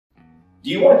Do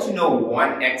you want to know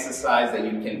one exercise that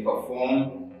you can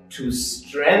perform to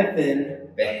strengthen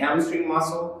the hamstring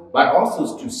muscle, but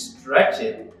also to stretch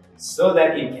it so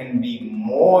that it can be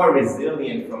more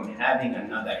resilient from having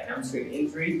another hamstring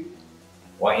injury?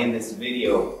 Well, in this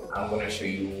video, I'm going to show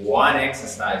you one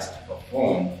exercise to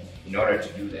perform in order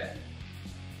to do that.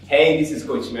 Hey, this is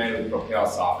Coach Miano with Propel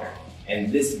Soccer,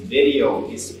 and this video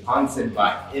is sponsored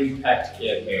by Impact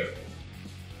Care Therapy.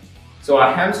 So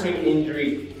a hamstring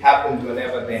injury happens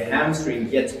whenever the hamstring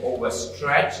gets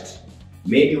overstretched,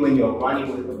 maybe when you're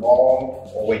running with the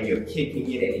ball or when you're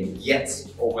kicking it and it gets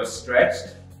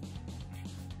overstretched.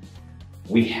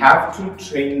 We have to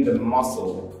train the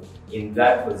muscle in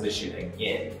that position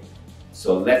again.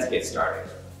 So let's get started.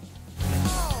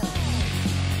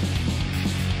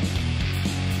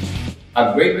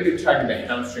 A great way to target the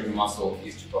hamstring muscle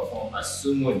is to perform a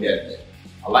Sumo Dead Lift.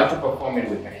 I like to perform it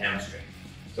with the hamstring.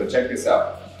 So check this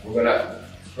out. We're gonna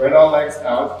spread our legs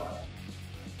out,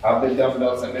 have the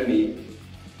dumbbells underneath,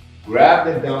 grab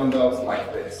the dumbbells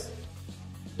like this.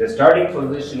 The starting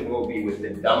position will be with the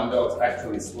dumbbells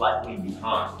actually slightly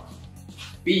behind.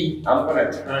 Feet, I'm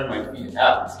gonna turn my feet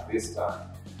out this time.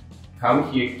 Come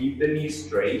here, keep the knees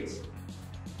straight,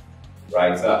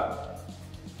 rise up.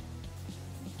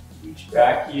 Reach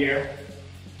back here,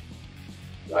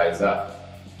 rise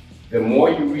up. The more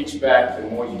you reach back, the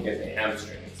more you get the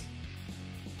hamstrings.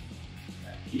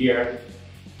 Back here,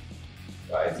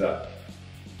 rise up.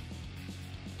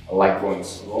 I like going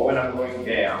slow when I'm going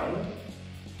down.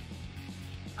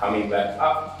 Coming back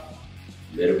up,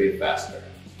 a little bit faster.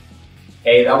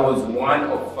 Hey, that was one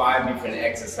of 5 different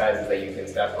exercises that you can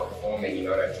start performing in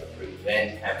order to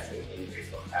prevent hamstring injuries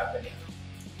from happening.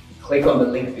 Click on the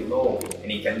link below and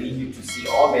it can lead you to see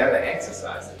all the other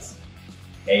exercises.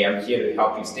 Hey, I'm here to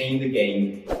help you stay in the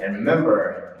game, and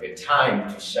remember, your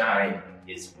time to shine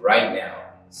is right now.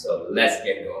 So let's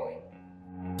get going.